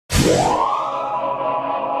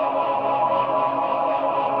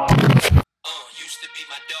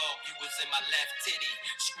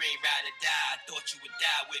you would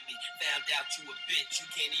die with me. Found out you a bitch, you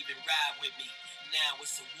can't even ride with me. Now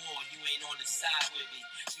it's a war, you ain't on the side with me.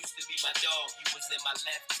 Used to be my dog, you was in my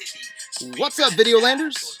left titty. What's up,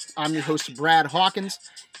 Videolanders? I'm your host, Brad Hawkins,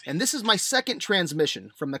 and this is my second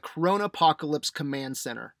transmission from the Coronapocalypse Command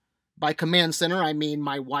Center. By Command Center, I mean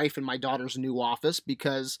my wife and my daughter's new office,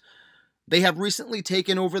 because they have recently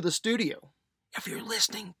taken over the studio. If you're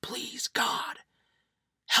listening, please, God,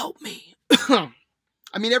 help me. I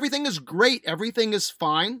mean, everything is great. Everything is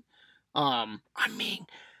fine. Hello?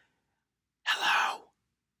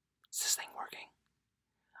 Is this thing working?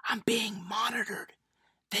 I'm being monitored.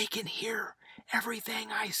 They can hear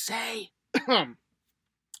everything I say.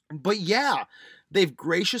 But yeah, they've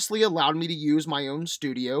graciously allowed me to use my own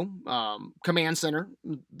studio, Command Center,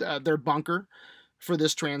 their bunker, for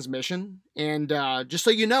this transmission. And just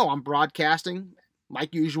so you know, I'm broadcasting,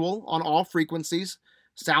 like usual, on all frequencies,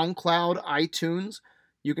 SoundCloud, iTunes.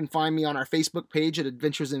 You can find me on our Facebook page at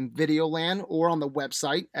Adventures in Videoland or on the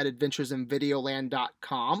website at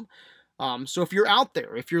adventuresinvideoland.com. So if you're out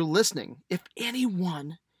there, if you're listening, if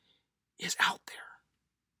anyone is out there,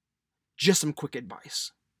 just some quick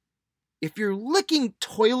advice. If you're licking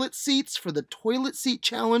toilet seats for the toilet seat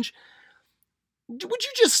challenge, would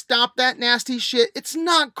you just stop that nasty shit? It's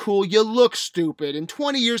not cool. You look stupid. And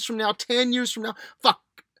 20 years from now, 10 years from now, for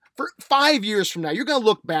 5 years from now, you're going to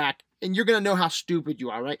look back and you're going to know how stupid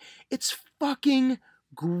you are, right? It's fucking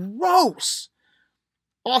gross.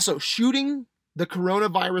 Also, shooting the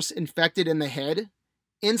coronavirus infected in the head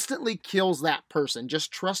instantly kills that person.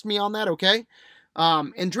 Just trust me on that, okay?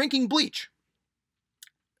 And drinking bleach.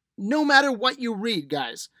 No matter what you read,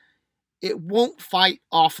 guys, it won't fight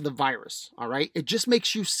off the virus, all right? It just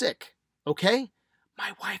makes you sick, okay?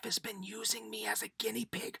 My wife has been using me as a guinea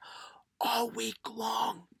pig all week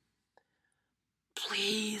long.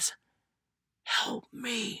 Please help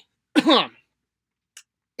me.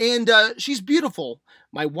 And she's beautiful.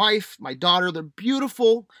 My wife, my daughter, they're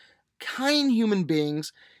beautiful, kind human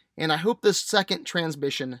beings, and I hope this second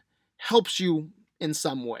transmission helps you in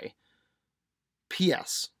some way.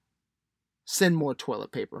 P.S. Send more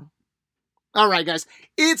toilet paper. All right, guys,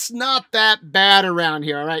 it's not that bad around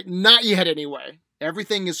here, all right? Not yet, anyway.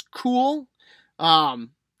 Everything is cool,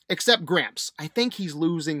 except Gramps. I think he's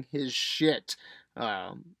losing his shit.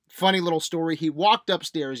 Funny little story. He walked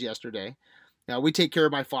upstairs yesterday. We take care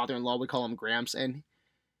of my father-in-law. We call him Gramps. And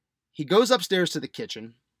he goes upstairs to the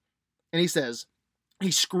kitchen, and he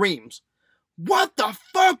screams, "What the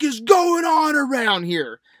fuck is going on around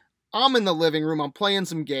here?" I'm in the living room. I'm playing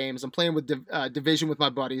some games. I'm playing with Division with my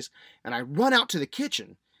buddies. And I run out to the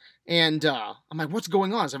kitchen. And I'm like, "What's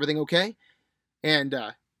going on? Is everything okay?" And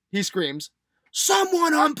he screams,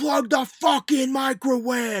 "Someone unplugged the fucking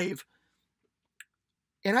microwave!"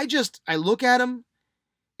 And I look at him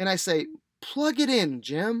and I say, "Plug it in,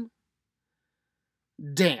 Jim."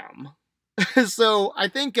 Damn. So I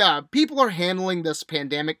think people are handling this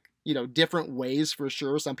pandemic, different ways for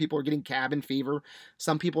sure. Some people are getting cabin fever.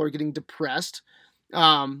 Some people are getting depressed.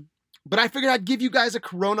 But I figured I'd give you guys a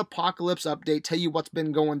Coronapocalypse update, tell you what's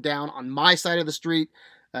been going down on my side of the street,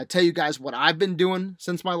 tell you guys what I've been doing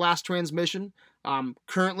since my last transmission.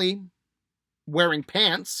 Currently wearing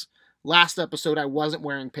pants. Last episode, I wasn't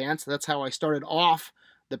wearing pants. That's how I started off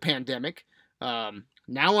the pandemic.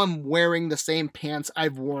 Now I'm wearing the same pants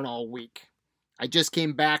I've worn all week. I just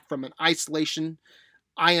came back from an isolation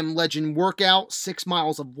I Am Legend workout, 6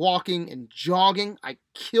 miles of walking and jogging. I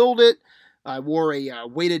killed it. I wore a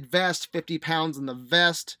weighted vest, 50 pounds in the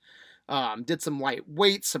vest. Did some light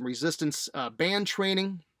weights, some resistance band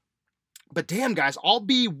training. But damn, guys, I'll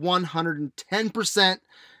be 110%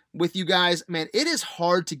 with you guys. Man, it is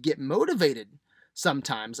hard to get motivated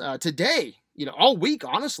sometimes. Today, all week,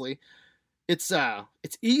 honestly, it's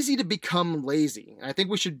easy to become lazy. And I think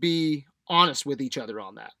we should be honest with each other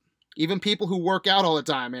on that. Even people who work out all the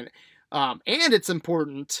time. And it's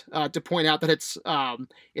important to point out that it's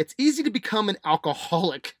easy to become an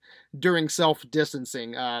alcoholic during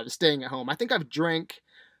self-distancing, staying at home. I think I've drank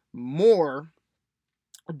more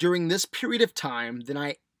during this period of time than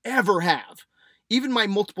I ever have. Even my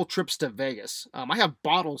multiple trips to Vegas. I have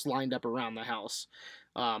bottles lined up around the house.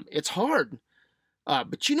 It's hard.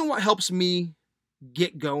 But you know what helps me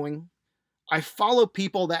get going? I follow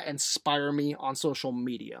people that inspire me on social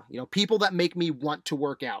media. People that make me want to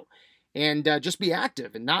work out and just be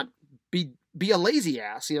active and not be a lazy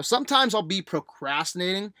ass. Sometimes I'll be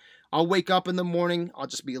procrastinating. I'll wake up in the morning. I'll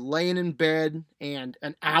just be laying in bed and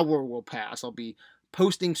an hour will pass. I'll be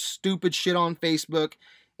posting stupid shit on Facebook.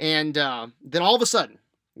 And then all of a sudden,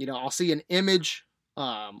 I'll see an image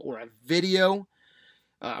or a video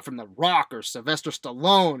from The Rock or Sylvester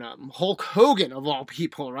Stallone, Hulk Hogan of all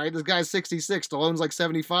people, right? This guy's 66, Stallone's like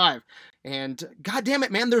 75, and God damn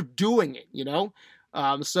it, man, they're doing it, you know.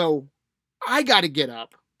 So I got to get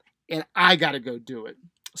up and I got to go do it.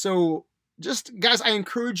 So just guys, I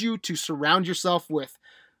encourage you to surround yourself with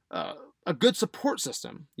a good support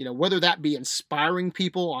system, you know, whether that be inspiring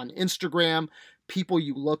people on Instagram, people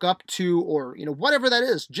you look up to, or, you know, whatever that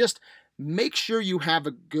is. Just make sure you have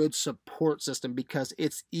a good support system, because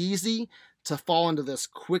it's easy to fall into this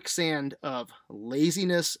quicksand of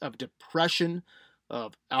laziness, of depression,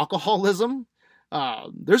 of alcoholism.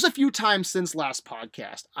 There's a few times since last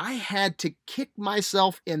podcast I had to kick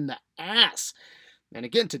myself in the ass. And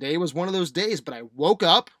again, today was one of those days, but I woke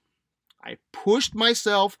up, I pushed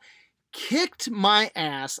myself, kicked my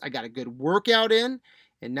ass, I got a good workout in,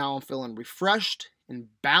 and now I'm feeling refreshed and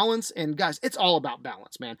balanced. And guys, it's all about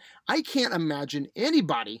balance, man. I can't imagine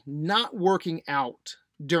anybody not working out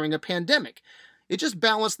during a pandemic. It just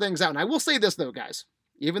balanced things out. And I will say this though, guys,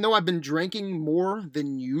 even though I've been drinking more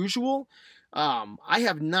than usual, I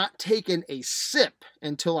have not taken a sip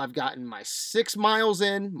until I've gotten my 6 miles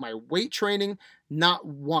in, my weight training, not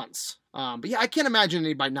once. But yeah, I can't imagine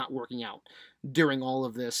anybody not working out during all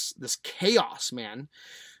of this chaos, man.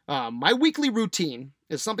 My weekly routine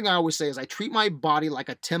is something I always say is I treat my body like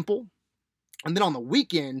a temple, and then on the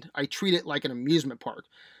weekend, I treat it like an amusement park.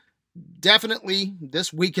 Definitely,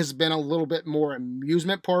 this week has been a little bit more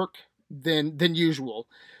amusement park than usual.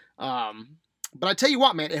 But I tell you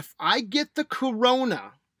what, man, if I get the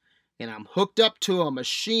corona and I'm hooked up to a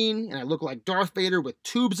machine and I look like Darth Vader with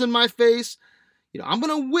tubes in my face, you know, I'm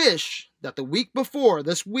going to wish that the week before,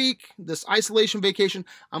 this week, this isolation vacation,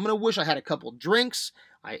 I'm going to wish I had a couple drinks,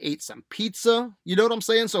 I ate some pizza, you know what I'm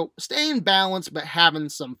saying? So staying balanced, but having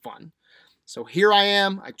some fun. So here I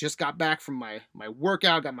am. I just got back from my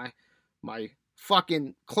workout, got my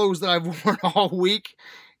fucking clothes that I've worn all week,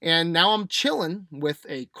 and now I'm chilling with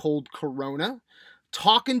a cold Corona,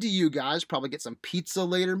 talking to you guys, probably get some pizza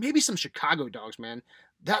later, maybe some Chicago dogs, man.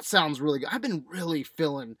 That sounds really good. I've been really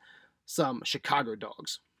feeling some Chicago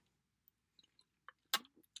dogs.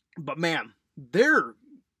 But man, there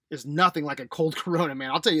is nothing like a cold Corona, man.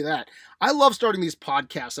 I'll tell you that. I love starting these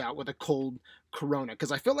podcasts out with a cold Corona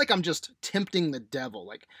because I feel like I'm just tempting the devil,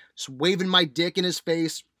 like just waving my dick in his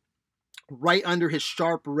face right under his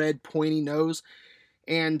sharp red pointy nose.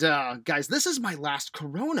 And guys, this is my last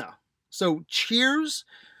Corona. So cheers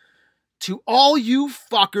to all you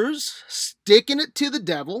fuckers sticking it to the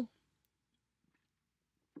devil.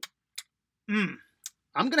 I'm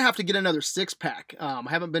going to have to get another 6-pack. I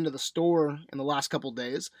haven't been to the store in the last couple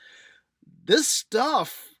days. This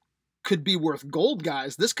stuff could be worth gold,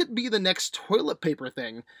 guys. This could be the next toilet paper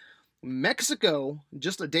thing. Mexico,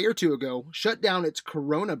 just a day or two ago, shut down its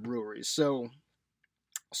Corona breweries. So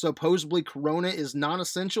supposedly Corona is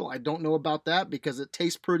non-essential. I don't know about that because it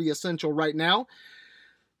tastes pretty essential right now.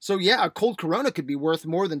 So yeah, a cold Corona could be worth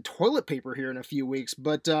more than toilet paper here in a few weeks.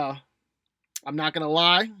 But I'm not going to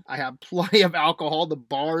lie. I have plenty of alcohol. The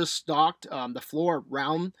bar is stocked. The floor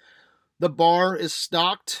around the bar is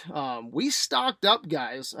stocked. We stocked up,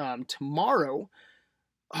 guys. Tomorrow,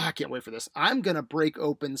 I can't wait for this. I'm going to break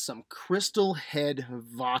open some Crystal Head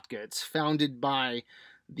vodka. It's founded by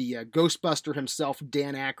the Ghostbuster himself,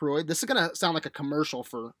 Dan Aykroyd. This is going to sound like a commercial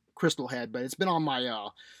for Crystal Head, but it's been on my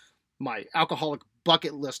my alcoholic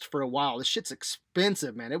bucket list for a while. This shit's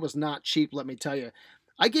expensive, man. It was not cheap, let me tell you.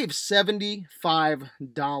 I gave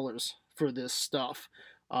 $75 for this stuff.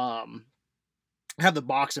 I have the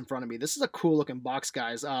box in front of me. This is a cool looking box,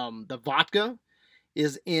 guys. The vodka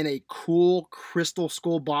is in a cool crystal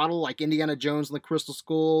skull bottle, like Indiana Jones and the Crystal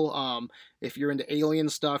Skull. If you're into alien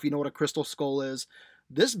stuff, you know what a crystal skull is.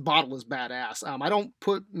 This bottle is badass. I don't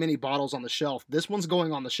put many bottles on the shelf. This one's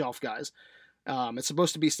going on the shelf, guys. It's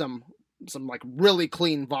supposed to be some like really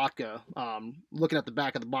clean vodka. Looking at the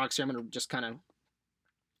back of the box here, I'm gonna just kind of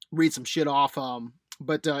read some shit off.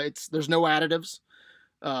 But there's no additives.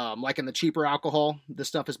 Like in the cheaper alcohol, this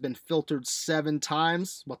stuff has been filtered 7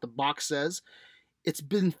 times. What the box says. It's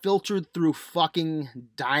been filtered through fucking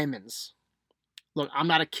diamonds. Look, I'm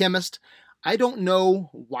not a chemist. I don't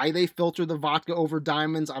know why they filter the vodka over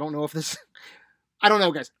diamonds. I don't know if this... I don't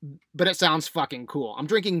know, guys, but it sounds fucking cool. I'm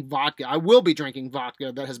drinking vodka. I will be drinking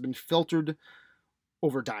vodka that has been filtered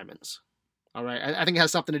over diamonds. All right? I think it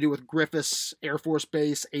has something to do with Griffiths Air Force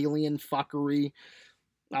Base, alien fuckery.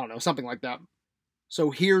 I don't know, something like that.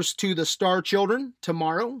 So here's to the Star Children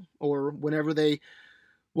tomorrow, or whenever they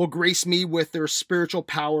will grace me with their spiritual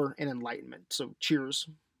power and enlightenment. So cheers.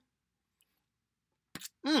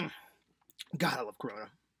 God, I love Corona.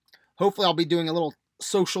 Hopefully I'll be doing a little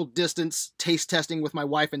social distance taste testing with my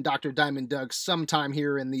wife and Dr. Diamond Doug sometime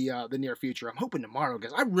here in the near future. I'm hoping tomorrow,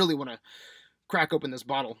 because I really want to crack open this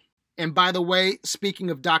bottle. And by the way, speaking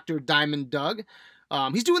of Dr. Diamond Doug,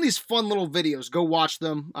 he's doing these fun little videos. Go watch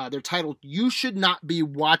them. They're titled "You Should Not Be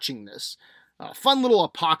Watching This." Fun little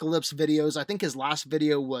apocalypse videos. I think his last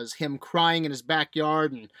video was him crying in his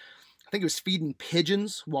backyard, and I think he was feeding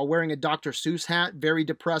pigeons while wearing a Dr. Seuss hat. Very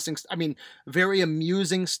depressing. I mean, very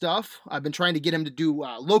amusing stuff. I've been trying to get him to do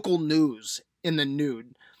local news in the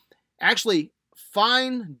nude. Actually,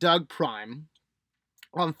 find Doug Prime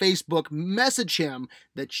on Facebook, message him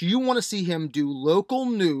that you want to see him do local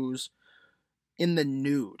news in the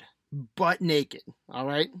nude, butt naked, all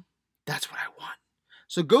right? That's what I want.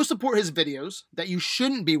 So go support his videos that you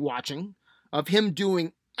shouldn't be watching of him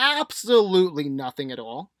doing absolutely nothing at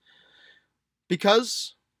all,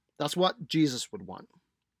 because that's what Jesus would want.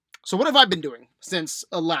 So what have I been doing since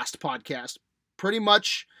the last podcast? Pretty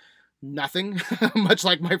much nothing, much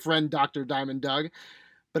like my friend Dr. Diamond Doug.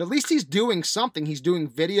 But at least he's doing something. He's doing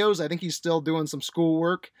videos. I think he's still doing some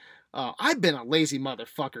schoolwork. I've been a lazy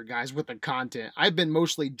motherfucker, guys, with the content. I've been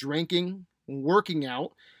mostly drinking, working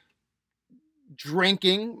out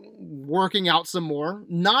some more.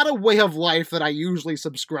 Not a way of life that I usually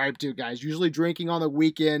subscribe to, guys. Usually drinking on the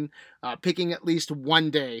weekend, picking at least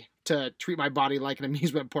one day to treat my body like an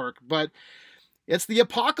amusement park. But it's the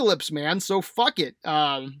apocalypse, man, so fuck it.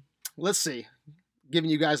 Let's see. Giving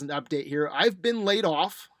you guys an update here. I've been laid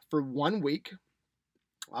off for 1 week.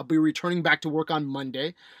 I'll be returning back to work on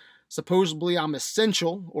Monday. Supposedly I'm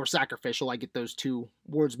essential or sacrificial. I get those two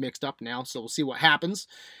words mixed up now, so we'll see what happens.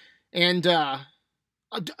 And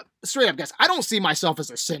straight up, guys, I don't see myself as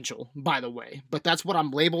essential, by the way, but that's what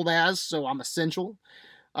I'm labeled as, so I'm essential.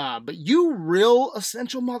 But you real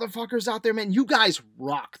essential motherfuckers out there, man, you guys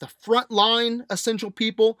rock. The frontline essential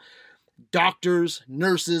people, doctors,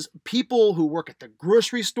 nurses, people who work at the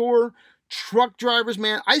grocery store, truck drivers,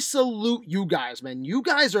 man, I salute you guys, man. You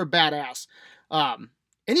guys are badass.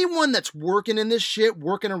 Anyone that's working in this shit,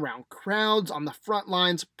 working around crowds on the front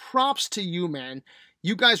lines, props to you, man.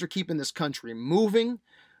 You guys are keeping this country moving.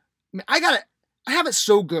 I mean, I have it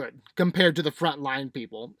so good compared to the frontline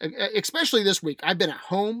people, especially this week. I've been at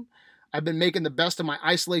home. I've been making the best of my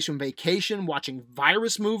isolation vacation, watching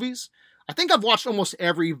virus movies. I think I've watched almost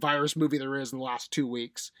every virus movie there is in the last 2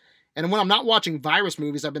 weeks. And when I'm not watching virus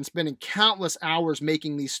movies, I've been spending countless hours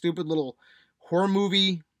making these stupid little horror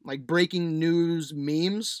movie, like breaking news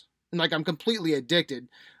memes. And like, I'm completely addicted.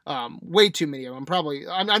 Way too many of them.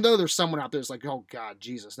 I know there's someone out there that's like, oh God,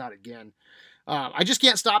 Jesus, not again. I just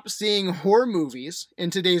can't stop seeing horror movies in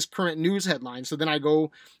today's current news headlines. So then I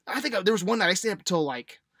think there was one that I stayed up until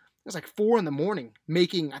it was like 4 a.m.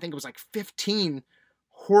 making, I think it was like 15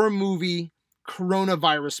 horror movie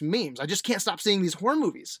coronavirus memes. I just can't stop seeing these horror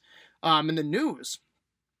movies in the news.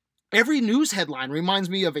 Every news headline reminds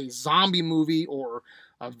me of a zombie movie or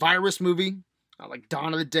a virus movie, like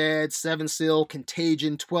Dawn of the Dead, Seven Seal,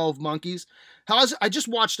 Contagion, 12 Monkeys. I just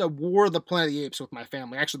watched a War of the Planet of the Apes with my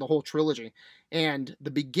family, actually the whole trilogy. And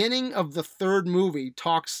the beginning of the third movie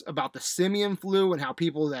talks about the simian flu and how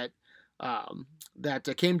people that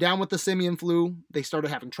came down with the simian flu, they started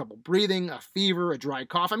having trouble breathing, a fever, a dry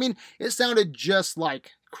cough. I mean, it sounded just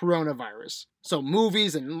like coronavirus. So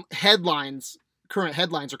movies and headlines, current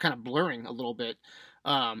headlines, are kind of blurring a little bit.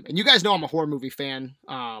 And you guys know I'm a horror movie fan.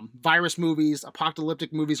 Virus movies,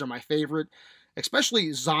 apocalyptic movies are my favorite,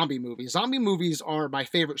 especially zombie movies. Zombie movies are my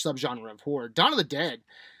favorite subgenre of horror. Dawn of the Dead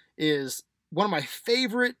is one of my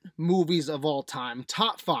favorite movies of all time,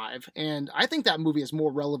 top 5, and I think that movie is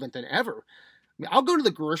more relevant than ever. I mean, I'll go to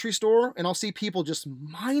the grocery store and I'll see people just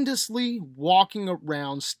mindlessly walking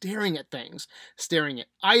around, staring at things, staring at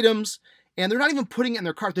items, and they're not even putting it in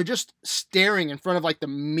their cart. They're just staring in front of like the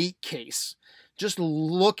meat case, just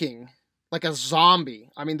looking like a zombie.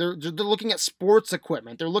 I mean, they're looking at sports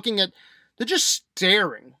equipment. They're just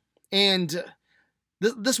staring. And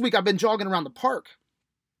this week I've been jogging around the park,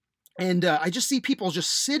 and I just see people just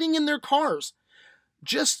sitting in their cars,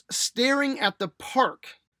 just staring at the park.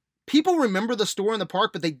 People remember the store in the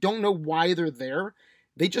park, but they don't know why they're there.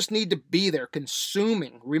 They just need to be there,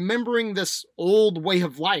 consuming, remembering this old way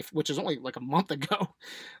of life, which is only like a month ago.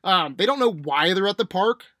 They don't know why they're at the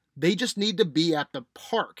park. They just need to be at the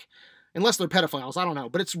park. Unless they're pedophiles, I don't know.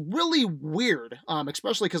 But it's really weird,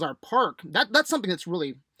 especially because our park, that's something that's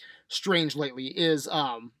really strange lately, is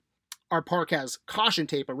our park has caution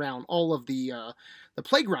tape around all of the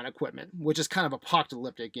playground equipment, which is kind of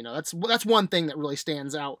apocalyptic. You know, that's one thing that really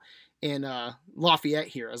stands out in Lafayette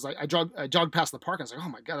here. As like I jogged past the park, and I was like, oh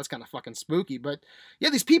my God, that's kind of fucking spooky. But yeah,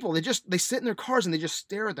 these people, they sit in their cars and they just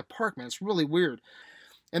stare at the park, man. It's really weird.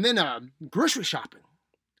 And then grocery shopping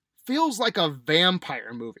feels like a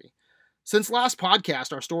vampire movie. Since last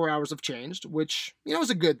podcast, our store hours have changed, which, is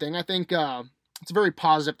a good thing. I think it's a very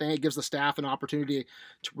positive thing. It gives the staff an opportunity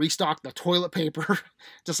to restock the toilet paper,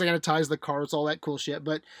 to sanitize the carts, all that cool shit.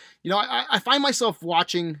 But, I find myself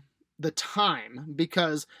watching the time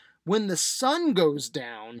because when the sun goes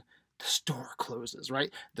down, the store closes,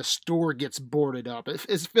 right? The store gets boarded up. It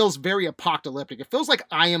feels very apocalyptic. It feels like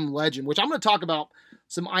I Am Legend, which I'm going to talk about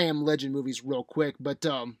some I Am Legend movies real quick, but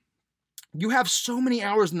you have so many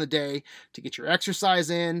hours in the day to get your exercise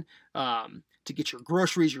in, to get your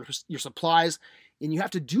groceries, your supplies, and you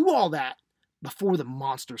have to do all that before the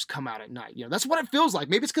monsters come out at night. That's what it feels like.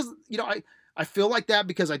 Maybe it's because, I feel like that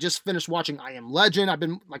because I just finished watching I Am Legend. I've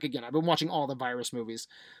been watching all the virus movies.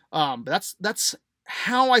 But that's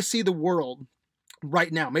how I see the world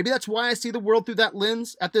right now. Maybe that's why I see the world through that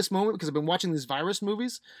lens at this moment, because I've been watching these virus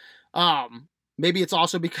movies. Maybe it's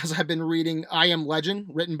also because I've been reading I Am Legend,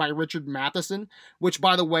 written by Richard Matheson, which,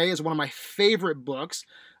 by the way, is one of my favorite books.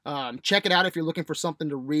 Check it out if you're looking for something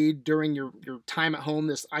to read during your time at home,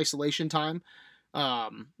 this isolation time.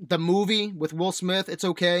 The movie with Will Smith, it's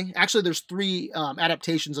okay. Actually, there's 3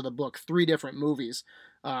 adaptations of the book, 3 different movies.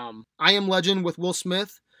 I Am Legend with Will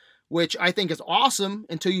Smith, which I think is awesome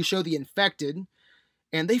until you show The Infected,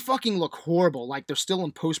 and they fucking look horrible, like they're still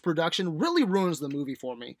in post-production. Really ruins the movie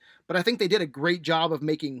for me. But I think they did a great job of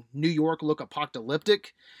making New York look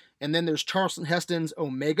apocalyptic. And then there's Charlton Heston's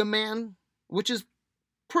Omega Man, which is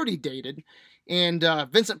pretty dated, and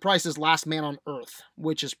Vincent Price's Last Man on Earth,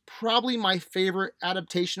 which is probably my favorite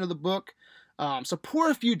adaptation of the book. So pour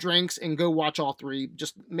a few drinks and go watch all 3.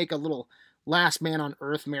 Just make a little Last Man on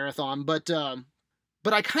Earth marathon. But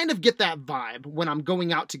I kind of get that vibe when I'm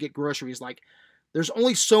going out to get groceries. Like, there's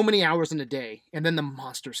only so many hours in a day, and then the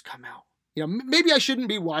monsters come out. Maybe I shouldn't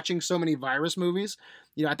be watching so many virus movies.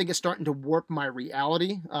 I think it's starting to warp my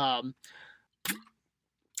reality.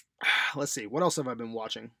 Let's see, what else have I been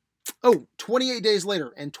watching? Oh, 28 Days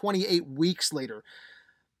Later and 28 Weeks Later.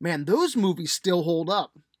 Man, those movies still hold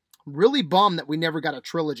up. Really bummed that we never got a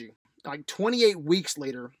trilogy. Like, 28 Weeks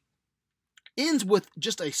Later ends with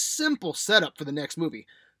just a simple setup for the next movie.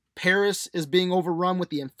 Paris is being overrun with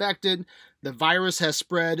the infected. The virus has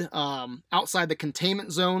spread outside the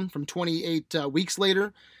containment zone from 28 weeks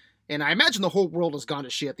later. And I imagine the whole world has gone to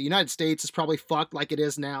shit. The United States is probably fucked like it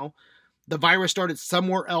is now. The virus started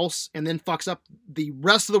somewhere else and then fucks up the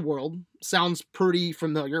rest of the world. Sounds pretty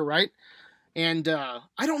familiar, right? And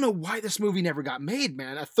I don't know why this movie never got made,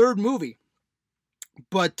 man. A 3rd movie.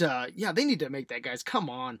 But yeah, they need to make that, guys. Come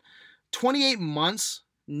on. 28 months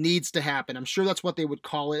needs to happen. I'm sure that's what they would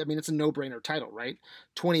call it. I mean, it's a no-brainer title, right?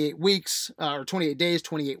 28 weeks, or 28 days,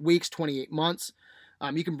 28 weeks, 28 months.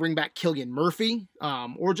 You can bring back Cillian Murphy,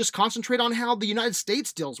 or just concentrate on how the United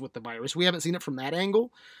States deals with the virus. We haven't seen it from that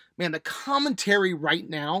angle. Man, the commentary right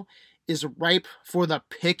now is ripe for the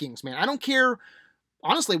pickings, man. I don't care,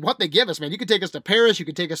 honestly, what they give us, man. You could take us to Paris, you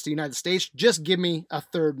could take us to the United States. Just give me a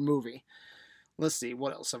 3rd movie. Let's see,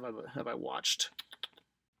 what else have I watched?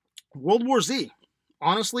 World War Z.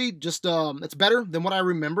 Honestly, just it's better than what I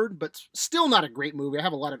remembered, but still not a great movie. I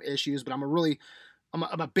have a lot of issues, but I'm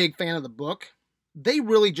a big fan of the book. They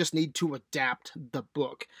really just need to adapt the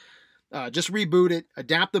book. Just reboot it,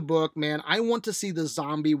 adapt the book, man. I want to see the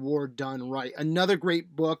zombie war done right. Another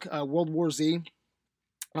great book, World War Z.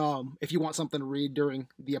 If you want something to read during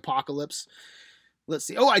the apocalypse. Let's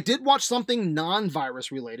see. Oh, I did watch something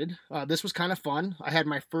non-virus related. This was kind of fun. I had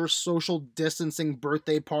my first social distancing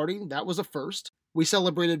birthday party. That was a first. We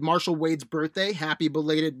celebrated Marshall Wade's birthday. Happy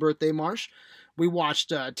belated birthday, Marsh. We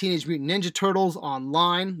watched Teenage Mutant Ninja Turtles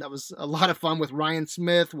online. That was a lot of fun with Ryan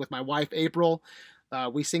Smith, with my wife, April.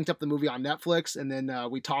 We synced up the movie on Netflix, and then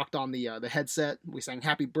we talked on the headset. We sang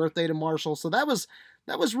Happy Birthday to Marshall. So that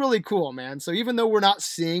was really cool, man. So even though we're not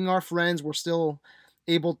seeing our friends, we're still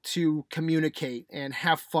able to communicate and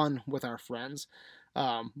have fun with our friends.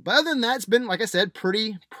 But other than that, it's been, like I said,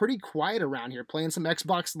 pretty quiet around here. Playing some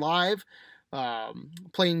Xbox Live,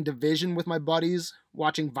 playing Division with my buddies,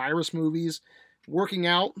 watching virus movies, working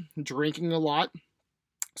out, drinking a lot.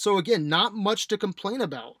 So again, not much to complain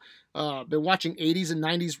about. Been watching 80s and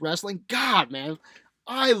 90s wrestling. God, man,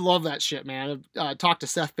 I love that shit, man. I've talked to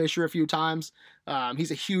Seth Fisher a few times.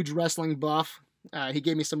 He's a huge wrestling buff. He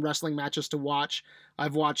gave me some wrestling matches to watch.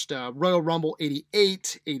 I've watched Royal Rumble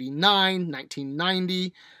 88, 89,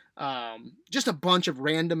 1990. Just a bunch of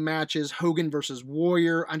random matches. Hogan versus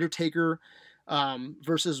Warrior, Undertaker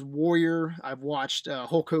versus Warrior. I've watched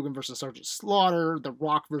Hulk Hogan versus Sergeant Slaughter, The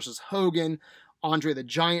Rock versus Hogan, Andre the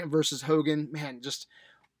Giant versus Hogan. Man, just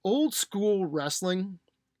old school wrestling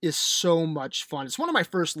is so much fun. It's one of my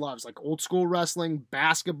first loves, like old school wrestling,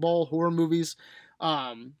 basketball, horror movies.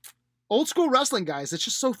 Um, Old school wrestling, guys, it's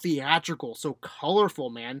just so theatrical, so colorful,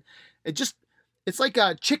 man. It's like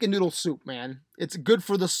a chicken noodle soup, man. It's good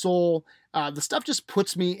for the soul. The stuff just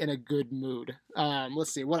puts me in a good mood.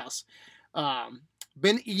 Let's see, what else?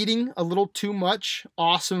 Been eating a little too much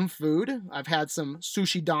awesome food. I've had some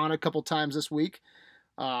sushi don a couple times this week.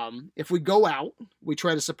 If we go out, we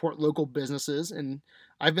try to support local businesses, and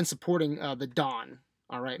I've been supporting the Don.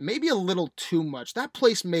 All right, maybe a little too much. That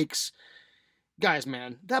place makes, guys,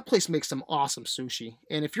 man, that place makes some awesome sushi.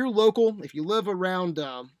 And if you're local, if you live around,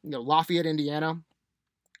 Lafayette, Indiana,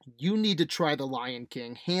 you need to try the Lion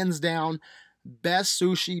King, hands down. Best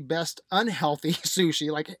sushi, best unhealthy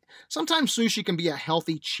sushi. Like sometimes sushi can be a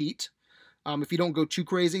healthy cheat if you don't go too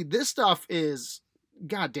crazy. This stuff is,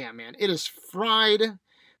 goddamn, man, it is fried.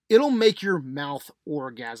 It'll make your mouth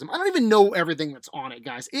orgasm. I don't even know everything that's on it,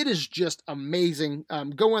 guys. It is just amazing.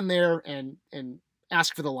 Go in there and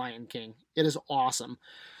ask for the Lion King. It is awesome.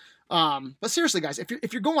 But seriously, guys,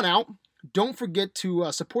 if you're going out, don't forget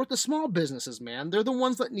to support the small businesses, man. They're the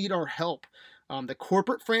ones that need our help. The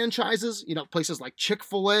corporate franchises, places like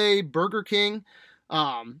Chick-fil-A, Burger King,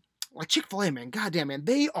 like Chick-fil-A, man, goddamn, man,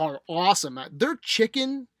 they are awesome. Their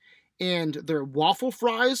chicken and their waffle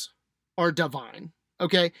fries are divine.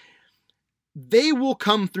 Okay, they will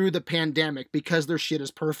come through the pandemic because their shit is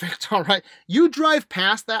perfect. All right, you drive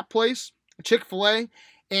past that place, Chick-fil-A,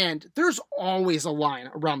 and there's always a line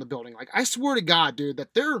around the building. Like, I swear to God, dude,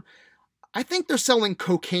 that I think they're selling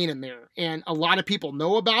cocaine in there, and a lot of people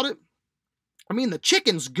know about it. I mean, the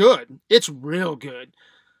chicken's good. It's real good.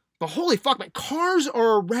 But holy fuck, man, cars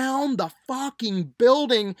are around the fucking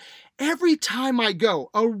building every time I go.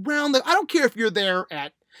 I don't care if you're there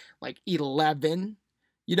at like 11,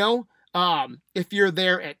 if you're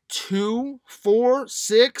there at 2, 4,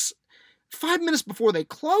 6, 5 minutes before they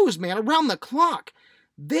close, man, around the clock.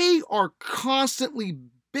 They are constantly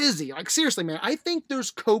busy. Like, seriously, man, I think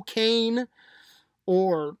there's cocaine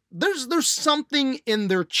or there's something in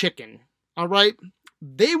their chicken. All right,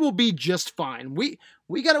 they will be just fine. We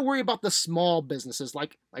got to worry about the small businesses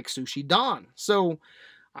like Sushi Don. So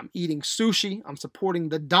I'm eating sushi. I'm supporting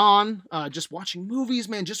the Don. Just watching movies,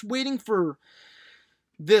 man. Just waiting for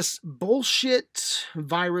this bullshit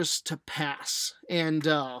virus to pass. And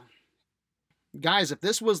guys, if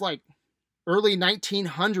this was like early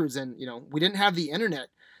 1900s and we didn't have the internet,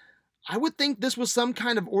 I would think this was some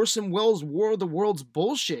kind of Orson Welles War of the Worlds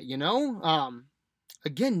bullshit.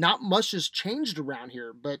 Again, not much has changed around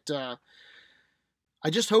here, but I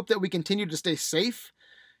just hope that we continue to stay safe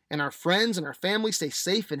and our friends and our family stay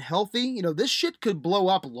safe and healthy. This shit could blow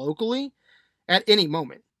up locally at any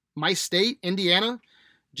moment. My state, Indiana,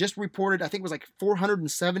 just reported, I think it was like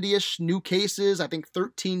 470-ish new cases, I think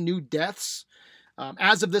 13 new deaths.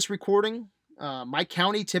 As of this recording, my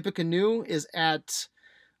county, Tippecanoe, is at,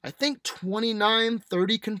 I think, 29,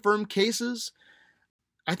 30 confirmed cases.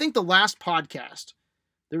 I think the last podcast,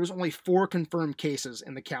 there was only 4 confirmed cases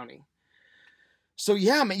in the county. So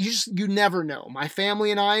yeah, man, you never know. My family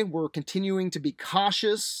and I were continuing to be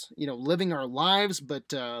cautious, living our lives,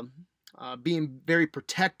 but being very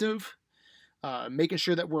protective, making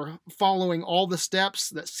sure that we're following all the steps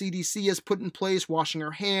that CDC has put in place, washing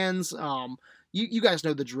our hands. You guys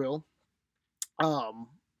know the drill.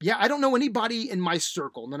 Yeah, I don't know anybody in my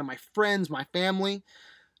circle, none of my friends, my family,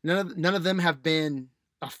 none of them have been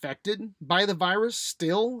affected by the virus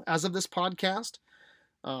still as of this podcast.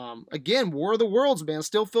 Again, War of the Worlds, man,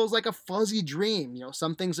 still feels like a fuzzy dream.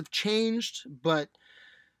 Some things have changed, but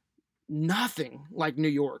nothing like New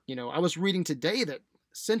York. I was reading today that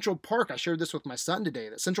Central Park, I shared this with my son today,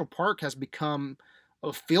 that Central Park has become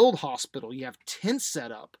a field hospital. You have tents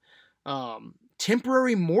set up.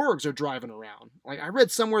 Temporary morgues are driving around. Like, I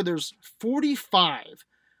read somewhere there's 45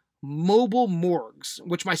 mobile morgues,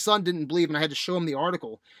 which my son didn't believe, and I had to show him the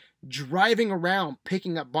article, driving around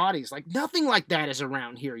picking up bodies. Like, nothing like that is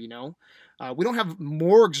around here. We don't have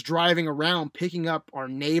morgues driving around picking up our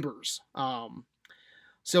neighbors.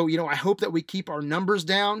 So I hope that we keep our numbers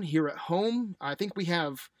down here at home. I think we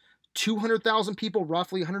have 200,000 people,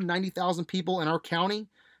 roughly 190,000 people in our county,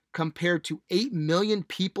 compared to 8 million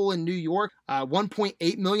people in New York,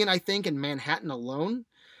 1.8 million, I think, in Manhattan alone.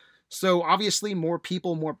 So obviously more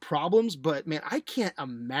people, more problems, but man, I can't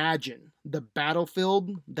imagine the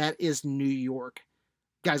battlefield that is New York.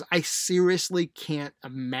 Guys, I seriously can't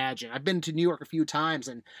imagine. I've been to New York a few times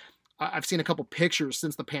and I've seen a couple pictures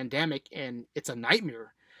since the pandemic and it's a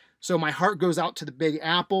nightmare. So my heart goes out to the Big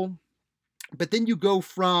Apple. But then you go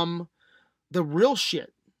from the real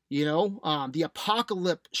shit, the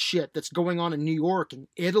apocalypse shit that's going on in New York and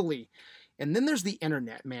Italy. And then there's the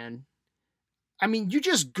internet, man. I mean, you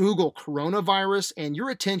just Google coronavirus and your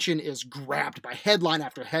attention is grabbed by headline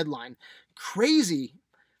after headline. Crazy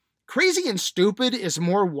and stupid is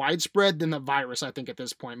more widespread than the virus, I think, at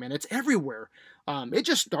this point, man. It's everywhere. It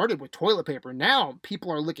just started with toilet paper. Now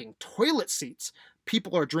people are licking toilet seats.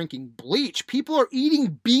 People are drinking bleach. People are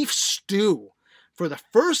eating beef stew for the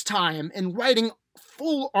first time and writing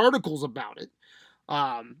full articles about it.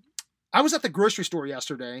 I was at the grocery store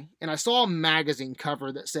yesterday and I saw a magazine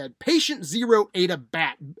cover that said Patient Zero ate a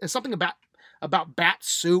bat. Something about bat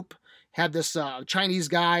soup. Had this Chinese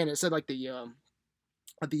guy, and it said like the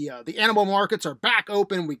animal markets are back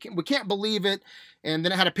open. We can't believe it. And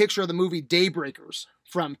then it had a picture of the movie Daybreakers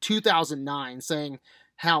from 2009 saying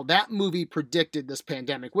how that movie predicted this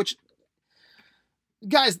pandemic, which,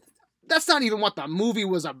 guys, that's not even what the movie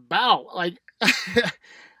was about. Like,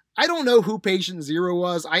 I don't know who Patient Zero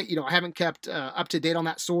was. I haven't kept up to date on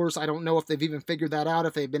that source. I don't know if they've even figured that out,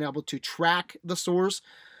 if they've been able to track the source.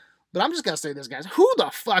 But I'm just going to say this, guys. Who the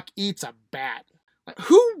fuck eats a bat? Like,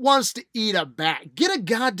 who wants to eat a bat? Get a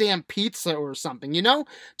goddamn pizza or something,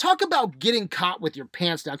 Talk about getting caught with your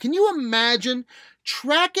pants down. Can you imagine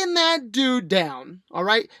tracking that dude down, all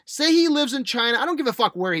right? Say he lives in China. I don't give a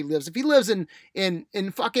fuck where he lives. If he lives in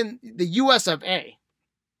fucking the US of A,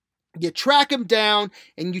 you track him down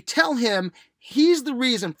and you tell him he's the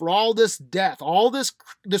reason for all this death, all this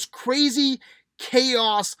crazy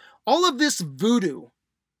chaos, all of this voodoo,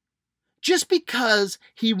 just because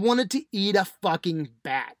he wanted to eat a fucking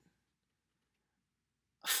bat.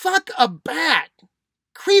 Fuck a bat.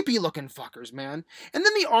 Creepy looking fuckers, man. And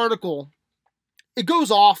then the article, it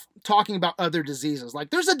goes off talking about other diseases.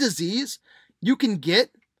 Like, there's a disease you can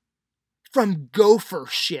get from gopher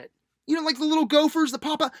shit. Like the little gophers that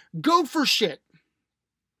pop up. Gopher shit.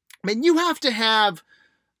 I mean, you have to have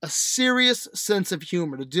a serious sense of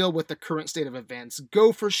humor to deal with the current state of events.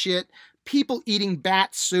 Gopher shit. People eating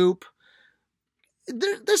bat soup.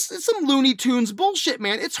 There's some Looney Tunes bullshit,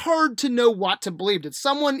 man. It's hard to know what to believe. Did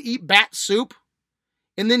someone eat bat soup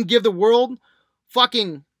and then give the world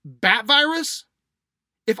fucking bat virus?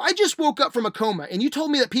 If I just woke up from a coma and you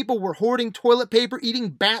told me that people were hoarding toilet paper, eating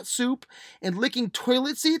bat soup, and licking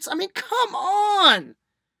toilet seats, I mean, come on.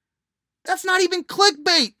 That's not even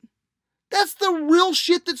clickbait. That's the real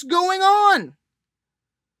shit that's going on.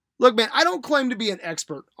 Look, man, I don't claim to be an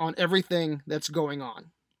expert on everything that's going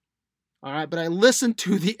on. All right, but I listen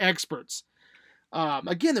to the experts.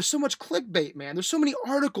 Again, there's so much clickbait, man. There's so many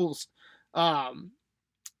articles. You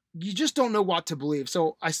just don't know what to believe.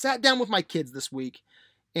 So I sat down with my kids this week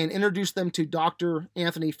and introduced them to Dr.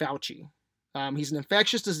 Anthony Fauci. He's an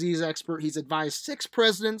infectious disease expert. He's advised 6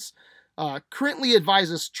 presidents. Currently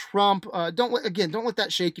advises Trump. Don't let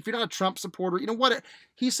that shake. If you're not a Trump supporter, you know what?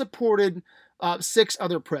 He supported 6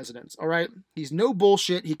 other presidents, all right? He's no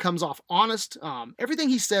bullshit. He comes off honest. Everything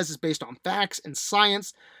he says is based on facts and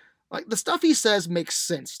science. Like, the stuff he says makes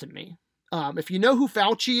sense to me. If you know who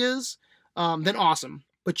Fauci is, then awesome.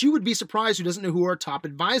 But you would be surprised who doesn't know who our top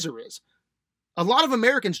advisor is. A lot of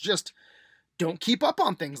Americans just don't keep up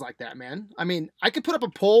on things like that, man. I mean, I could put up a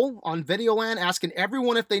poll on Videoland asking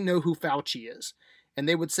everyone if they know who Fauci is. And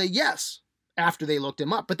they would say yes after they looked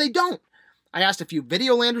him up, but they don't. I asked a few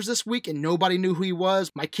Videolanders this week and nobody knew who he was.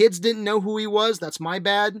 My kids didn't know who he was. That's my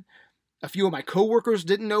bad. A few of my coworkers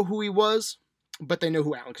didn't know who he was, but they know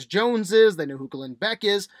who Alex Jones is. They know who Glenn Beck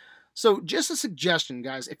is. So just a suggestion,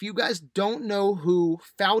 guys. If you guys don't know who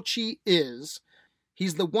Fauci is,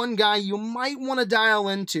 he's the one guy you might want to dial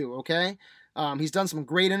into, okay? He's done some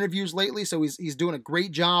great interviews lately, so he's doing a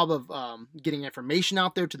great job of getting information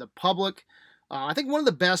out there to the public. I think one of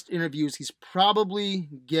the best interviews he's probably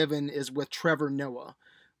given is with Trevor Noah.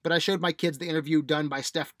 But I showed my kids the interview done by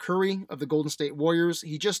Steph Curry of the Golden State Warriors.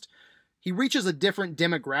 He reaches a different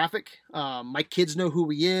demographic. My kids know who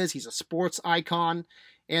he is. He's a sports icon.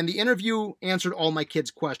 And the interview answered all my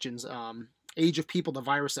kids' questions. Age of people the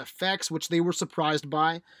virus affects, which they were surprised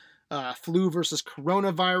by. Flu versus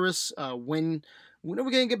coronavirus. When are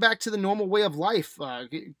we going to get back to the normal way of life?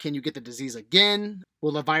 Can you get the disease again?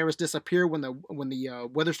 Will the virus disappear when the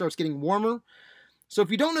weather starts getting warmer? So if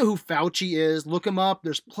you don't know who Fauci is, look him up.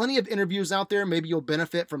 There's plenty of interviews out there. Maybe you'll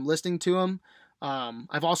benefit from listening to him.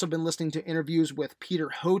 I've also been listening to interviews with Peter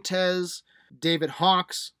Hotez, David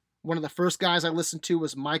Hawkes. One of the first guys I listened to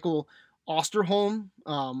was Michael Osterholm.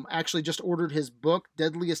 Actually just ordered his book,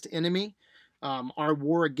 Deadliest Enemy, Our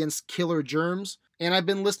War Against Killer Germs. And I've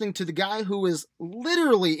been listening to the guy who is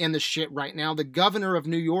literally in the shit right now, the governor of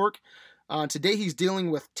New York. Today he's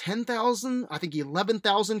dealing with 10,000, I think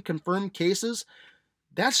 11,000 confirmed cases.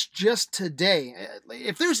 That's just today.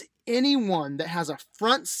 If there's anyone that has a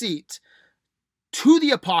front seat to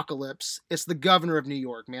the apocalypse, it's the governor of New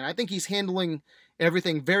York, man. I think he's handling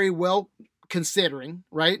everything very well, considering,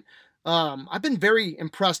 right? I've been very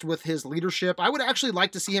impressed with his leadership. I would actually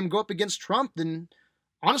like to see him go up against Trump than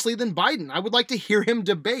Biden. I would like to hear him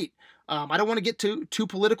debate. I don't want to get too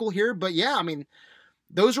political here, but yeah, I mean,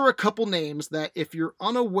 those are a couple names that if you're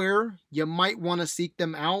unaware, you might want to seek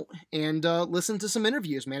them out and listen to some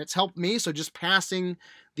interviews, man. It's helped me, so just passing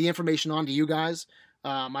the information on to you guys.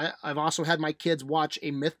 I've also had my kids watch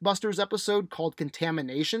a Mythbusters episode called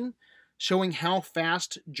Contamination, showing how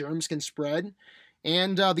fast germs can spread,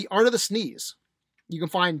 and The Art of the Sneeze. You can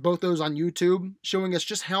find both those on YouTube, showing us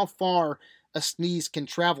just how far a sneeze can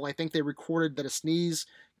travel. I think they recorded that a sneeze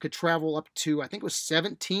could travel up to, I think it was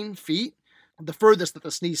 17 feet, the furthest that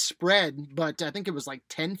the sneeze spread, but I think it was like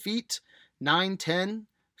 10 feet, 9, 10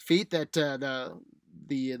 feet that the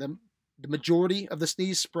majority of the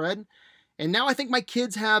sneeze spread. And now I think my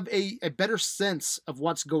kids have a better sense of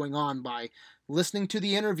what's going on by listening to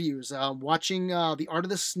the interviews, watching The Art of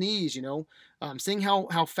the Sneeze, seeing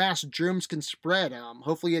how fast germs can spread.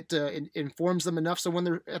 Hopefully it informs them enough so when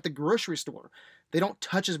they're at the grocery store, they don't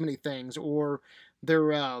touch as many things, or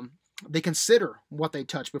they consider what they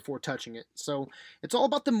touch before touching it. So it's all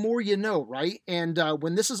about the more you know, right? And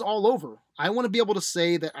when this is all over, I want to be able to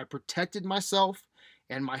say that I protected myself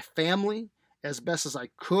and my family as best as I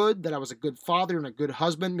could, that I was a good father and a good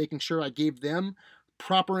husband, making sure I gave them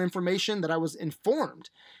proper information, that I was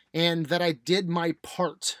informed, and that I did my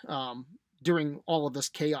part during all of this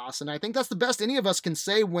chaos. And I think that's the best any of us can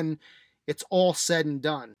say when it's all said and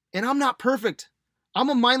done. And I'm not perfect. I'm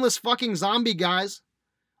a mindless fucking zombie, guys.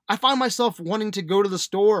 I find myself wanting to go to the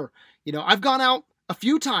store. I've gone out a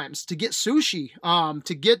few times to get sushi,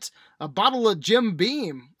 to get a bottle of Jim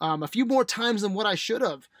Beam, a few more times than what I should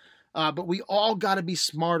have. But we all got to be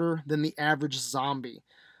smarter than the average zombie.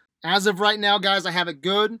 As of right now, guys, I have it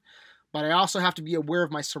good, but I also have to be aware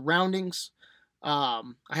of my surroundings. I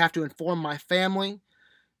have to inform my family,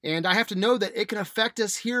 and I have to know that it can affect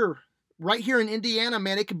us here, right here in Indiana,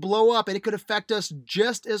 man. It could blow up, and it could affect us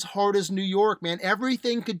just as hard as New York, man.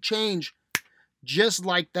 Everything could change just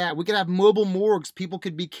like that. We could have mobile morgues. People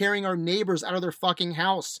could be carrying our neighbors out of their fucking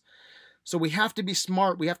house. So we have to be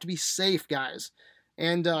smart. We have to be safe, guys.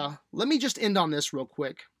 And let me just end on this real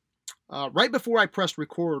quick. Right before I pressed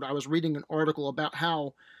record, I was reading an article about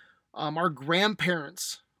how our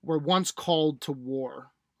grandparents were once called to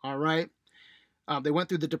war. All right? They went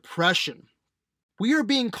through the Depression. We are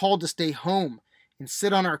being called to stay home and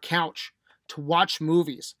sit on our couch, to watch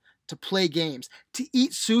movies, to play games, to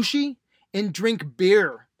eat sushi and drink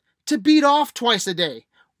beer, to beat off twice a day.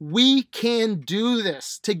 We can do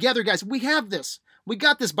this together, guys. We have this. We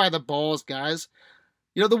got this by the balls, guys.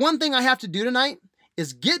 The one thing I have to do tonight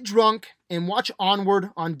is get drunk and watch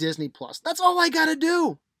Onward on Disney+. That's all I gotta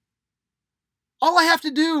do. All I have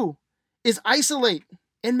to do is isolate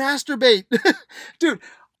and masturbate. Dude,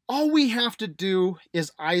 all we have to do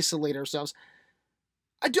is isolate ourselves.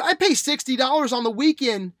 I pay $60 on the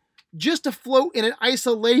weekend just to float in an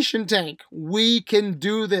isolation tank. We can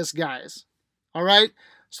do this, guys. All right?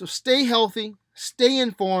 So stay healthy, stay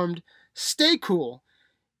informed, stay cool.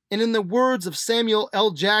 And in the words of Samuel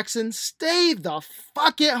L. Jackson, stay the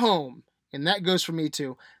fuck at home. And that goes for me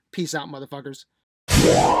too. Peace out, motherfuckers.